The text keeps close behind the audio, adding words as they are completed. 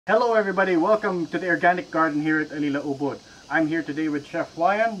Hello everybody, welcome to the organic garden here at Alila Ubud. I'm here today with Chef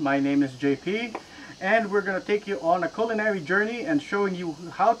Ryan. My name is JP, and we're going to take you on a culinary journey and showing you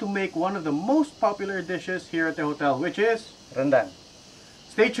how to make one of the most popular dishes here at the hotel, which is Rendang.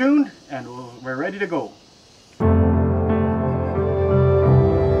 Stay tuned and we're ready to go.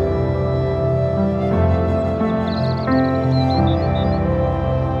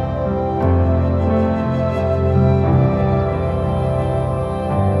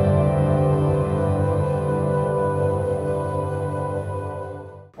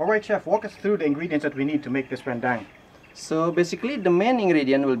 Alright Chef, walk us through the ingredients that we need to make this rendang. So basically the main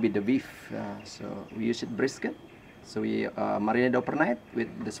ingredient will be the beef. So we use it brisket. So we marinate overnight with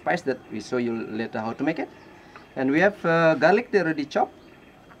the spice that we show you later how to make it. And we have garlic already chopped,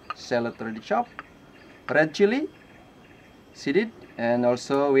 shallot already chopped, red chili seeded, and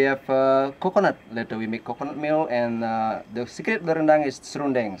also we have coconut. Later we make coconut meal, and the secret of the rendang is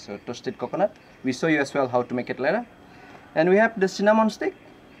serundeng, so toasted coconut. We show you as well how to make it later. And we have the cinnamon stick.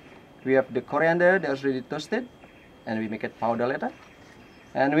 We have the coriander that's already toasted, and we make it powder later.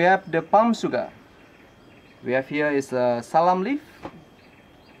 And we have the palm sugar. We have here is a salam leaf,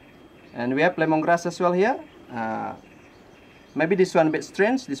 and we have lemongrass as well here. Maybe this one a bit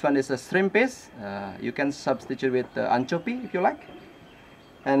strange. This one is a shrimp paste. You can substitute with anchovy if you like.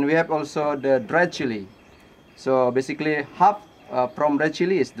 And we have also the dried chili. So basically half from red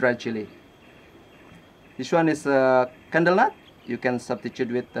chili is dried chili. This one is candlenut. You can substitute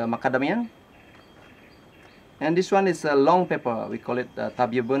with macadamia. And this one is a long pepper. We call it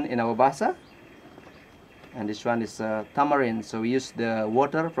tabia in our bahasa. And this one is tamarind. So we use the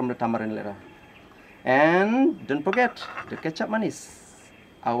water from the tamarind later. And don't forget the kecap manis,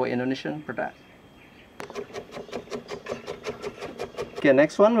 our Indonesian product. Okay,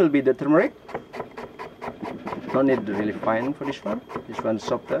 next one will be the turmeric. No need really fine for this one. This one is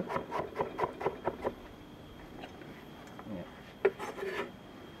softer.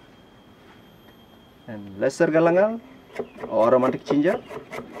 And lesser galangal or aromatic ginger.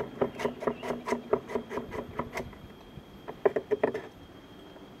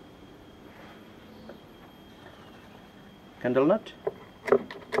 Candlenut.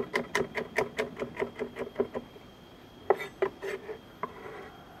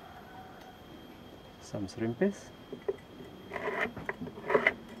 Some shrimp paste.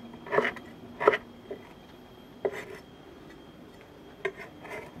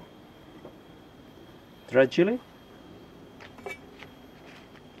 Dried chili.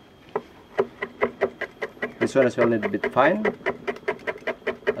 This one as well need a bit fine,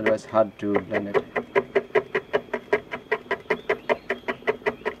 otherwise hard to blend it.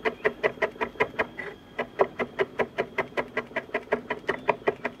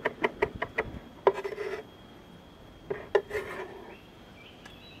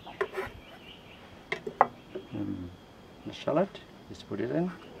 The shallot, just put it in.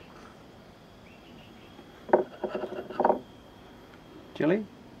 Chili,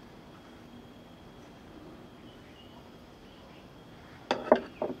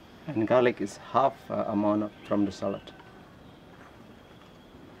 and garlic is half amount from the salad,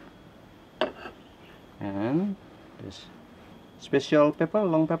 and this special pepper,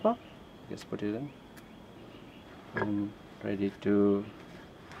 long pepper, just put it in, and ready to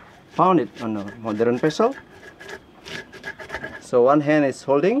pound it on a modern pestle. So one hand is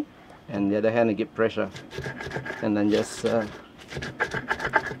holding and the other hand give pressure, and then just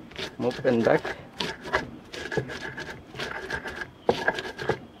move and back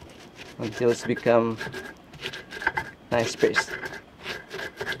until it's become nice paste.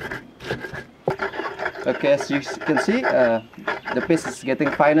 Okay, as you can see, the paste is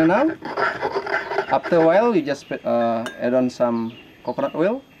getting finer now. After a while, you just add on some coconut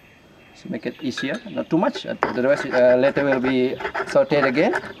oil to make it easier. Not too much, otherwise later will be sauteed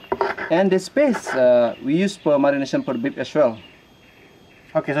again. And this paste we use for marination for beef as well.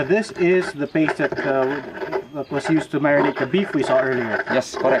 Okay, so this is the paste that was used to marinate the beef we saw earlier.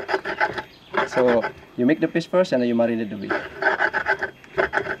 Yes, correct. So you make the paste first and then you marinate the beef.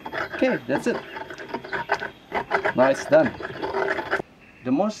 Okay, that's it. Now it's done.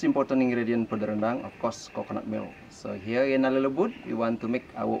 The most important ingredient for the rendang, of course, coconut milk. So here in Alila Ubud, we want to make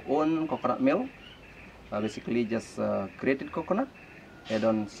our own coconut milk. Basically just grated coconut, add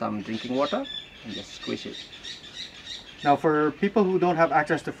on some drinking water and just squeeze it. Now for people who don't have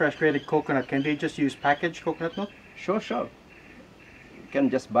access to fresh grated coconut, can they just use packaged coconut milk? Sure. You can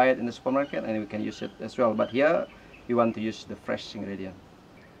just buy it in the supermarket and we can use it as well. But here we want to use the fresh ingredient.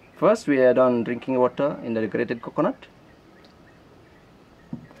 First we add on drinking water in the grated coconut.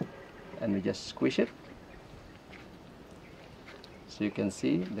 And we just squish it. So you can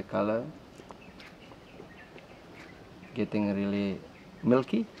see the color getting really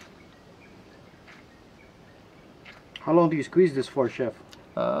milky. How long do you squeeze this for, chef?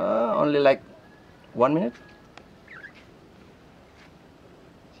 Only like 1 minute.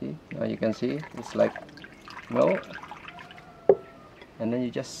 See, now you can see it's like milk, and then you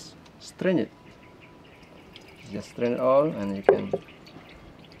just strain it. Just strain it all, and you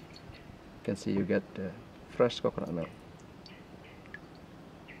can see you get fresh coconut milk.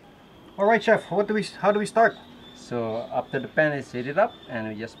 All right, chef. How do we start? So after the pan is heated up, and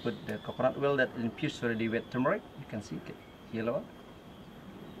we just put the coconut oil that infused already with turmeric. You can see it yellow.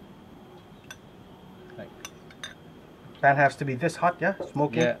 Like Pan has to be this hot, yeah?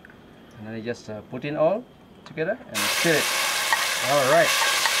 Smoking? yeah. And then you just put in all together and stir it. All right.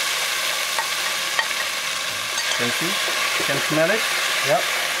 You can see, you can smell it. Yep.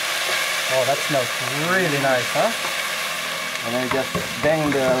 Oh, that smells really nice, huh? And then you just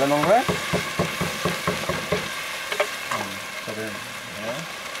bang the lemongrass. Yeah.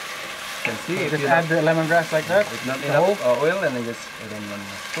 You can see if Just you add the lemongrass like that. If not the enough whole? oil, and then just add in 1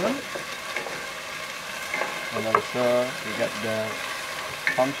 spoon. And also you got the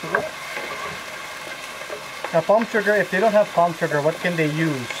palm sugar. Now, palm sugar, if they don't have palm sugar, what can they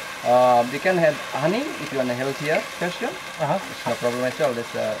use? You can add honey if you want a healthier version. It's no problem as well. There's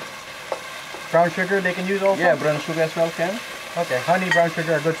Brown sugar they can use also? yeah, brown sugar as well can. Okay, honey, brown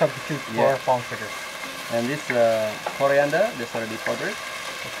sugar are good substitutes Yeah. for palm sugar. And this coriander, this already powdered.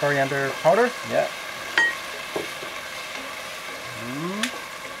 Coriander powder? Yeah.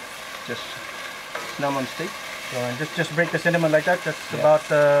 Just cinnamon stick. So, and just break the cinnamon like that. That's Yeah. about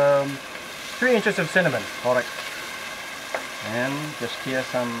 3 inches of cinnamon. Correct. And just here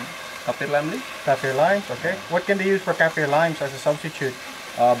some kaffir lime leaf. Kaffir limes, okay. What can they use for kaffir limes as a substitute?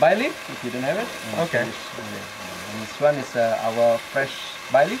 Bay leaf if you don't have it. Okay. And this one is our fresh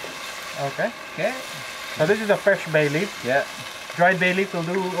bay leaf. Okay. Okay. So this is a fresh bay leaf. Yeah. Dried bay leaf will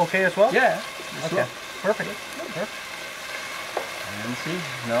do okay as well? Yeah. Okay. Perfect. Perfect. And see,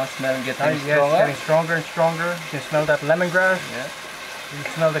 now smell getting Now, yes, stronger. getting stronger and stronger. You can smell that lemongrass. Yeah. You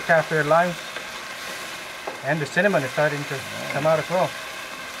can smell the kaffir limes. And the cinnamon is starting to come out as well.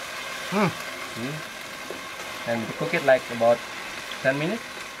 See? And we cook it like about 10 minutes.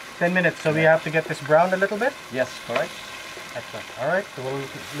 10 minutes. So we have to get this browned a little bit? Yes, correct. Excellent. Alright, so we'll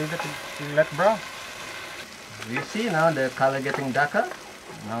leave it to let brown. You see now the color getting darker.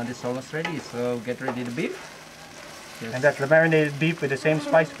 Now this is almost ready, so get ready the beef. Yes. And that's the marinated beef with the same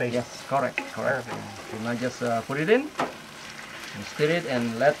spice paste. Yes, correct, correct. So now just put it in, and stir it,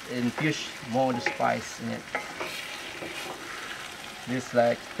 and let infuse more the spice in it. This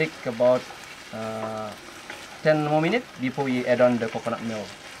like take about 10 more minutes before we add on the coconut milk.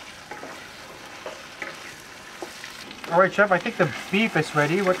 Alright, chef, I think the beef is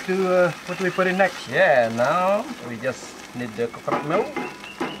ready. What do we put in next? Yeah, now we just need the coconut milk.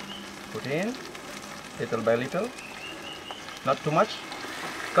 Put in little by little, not too much,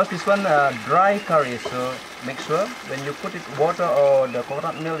 because this one dry curry. So make sure when you put it water or the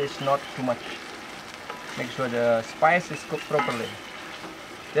coconut milk is not too much. Make sure the spice is cooked properly.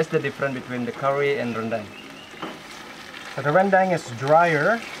 That's the difference between the curry and rendang. So the rendang is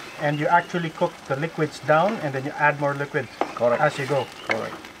drier, and you actually cook the liquids down, and then you add more liquid Correct. as you go.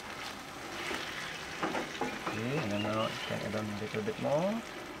 Correct. Okay, and then now you can add on a little bit more.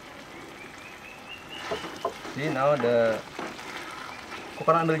 See, now the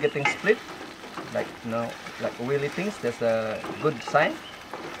coconut milk getting split, like now, like oily things. That's a good sign.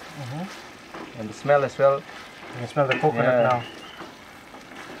 And the smell as well. You can smell the coconut Yeah. now.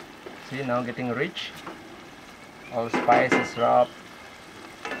 See, now getting rich. All spices rubbed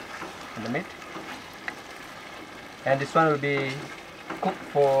in the meat. And this one will be cooked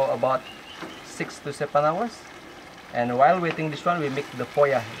for about 6 to 7 hours. And while waiting this one, we make the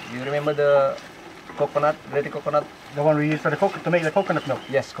poya. You remember the coconut, grated coconut? The one we use for the to make the coconut milk.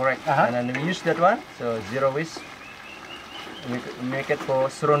 Yes, correct. Uh-huh. And then we use that one, so zero waste. We make it for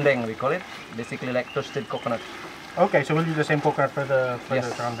serundeng, we call it. Basically like toasted coconut. Okay, so we'll use the same coconut for the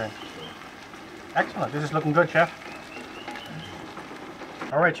Yes. rendang. Excellent. This is looking good, chef.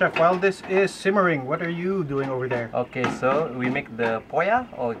 All right, chef. While this is simmering, what are you doing over there? Okay, so we make the poya,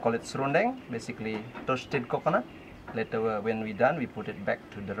 or we call it serundeng, basically toasted coconut. Later, when we're done, we put it back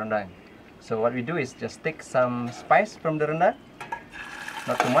to the rendang. So what we do is just take some spice from the rendang,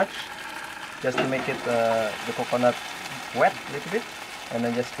 not too much, just to make it the coconut wet a little bit, and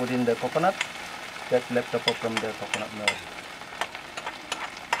then just put in the coconut that's left over from the coconut milk.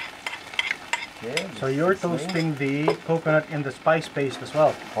 Okay, So you're this way. toasting the coconut in the spice paste as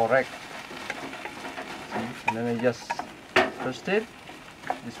well. Correct. See? And then we just toasted.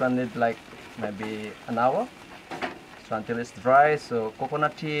 This one need like maybe an hour. So until it's dry, so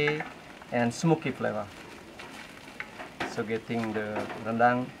coconutty and smoky flavor. So getting the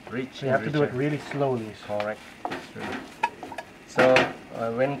rendang rich. So you have to do it really slowly. Correct. So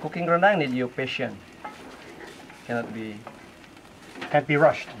when cooking rendang, need your patience. Can't be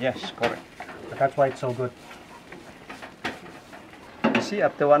rushed. Yes, correct. But that's why it's so good. You see,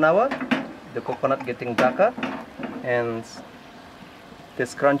 after 1 hour, the coconut getting darker and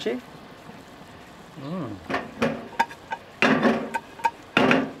this crunchy.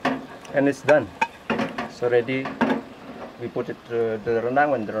 And it's done. So ready. We put it to the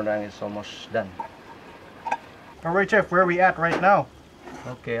rendang when the rendang is almost done. Alright, chef, where are we at right now?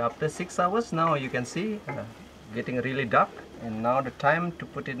 Okay, after 6 hours, now you can see getting really dark. And now the time to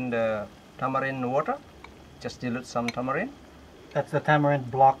put in the tamarind water. Just dilute some tamarind. That's the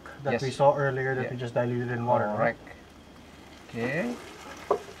tamarind block that Yes. we saw earlier that we just diluted in water. Correct. Okay.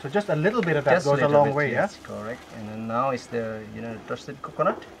 So just a little bit of that Just goes a little long bit, way, yes, correct. And then now is the toasted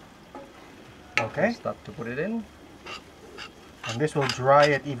coconut. Okay. Start to put it in. And this will dry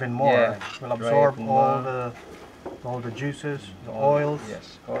it even more. Yeah, It will dry absorb it all the juices, the oils.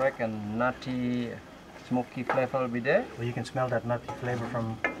 Yes, correct. And nutty, smoky flavor will be there. Well, you can smell that nutty flavor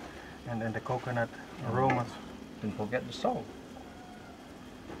from, and then the coconut aromas. Don't forget the salt.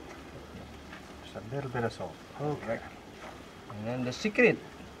 Just a little bit of salt. Okay. And then the secret,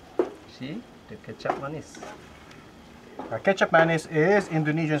 see, the ketchup manis. Ketchup manis is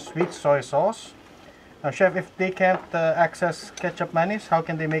Indonesian sweet soy sauce. Now, chef, if they can't access ketchup manis, how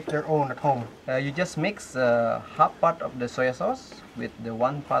can they make their own at home? You just mix half part of the soy sauce with the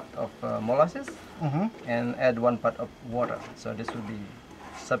 1 part of molasses and add 1 part of water. So this will be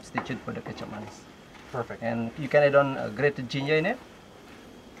substitute for the ketchup manis. Perfect. And you can add on grated ginger in it.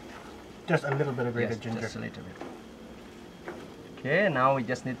 Just a little bit of grated Yes, ginger. just a little bit. Okay, now we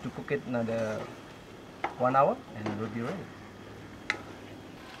just need to cook it another 1 hour and it will be ready.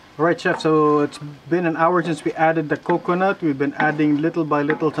 Alright, chef, so it's been an hour since we added the coconut. We've been adding little by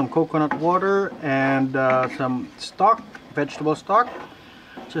little some coconut water and some stock, vegetable stock,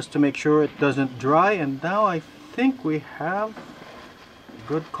 just to make sure it doesn't dry. And now I think we have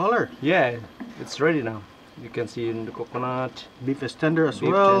good color. Yeah, it's ready now. You can see in the coconut. Beef is tender as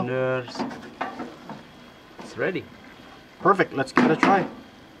Beef well. tenders. It's ready. Perfect, let's give it a try.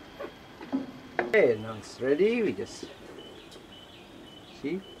 Okay, now it's ready. We just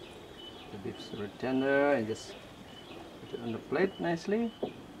see the beef's very tender and just put it on the plate nicely.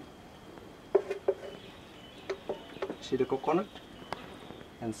 See the coconut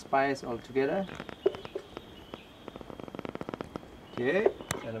and spice all together. Okay,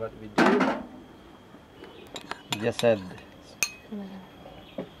 and what we do, we just add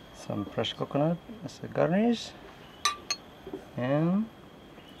some fresh coconut as a garnish and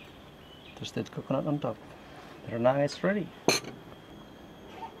toasted coconut on top. The rendang is ready.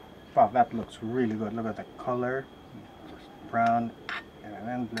 Wow, that looks really good. Look at the color. Just brown. And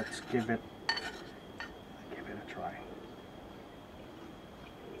then let's give it a try.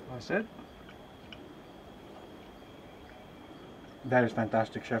 That's it. That is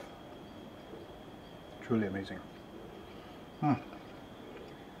fantastic, chef. Truly amazing.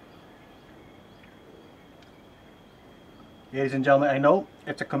 Ladies and gentlemen, I know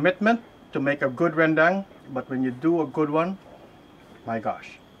it's a commitment to make a good rendang, but when you do a good one, my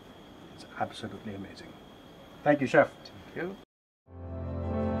gosh, it's absolutely amazing. Thank you, chef. Thank you.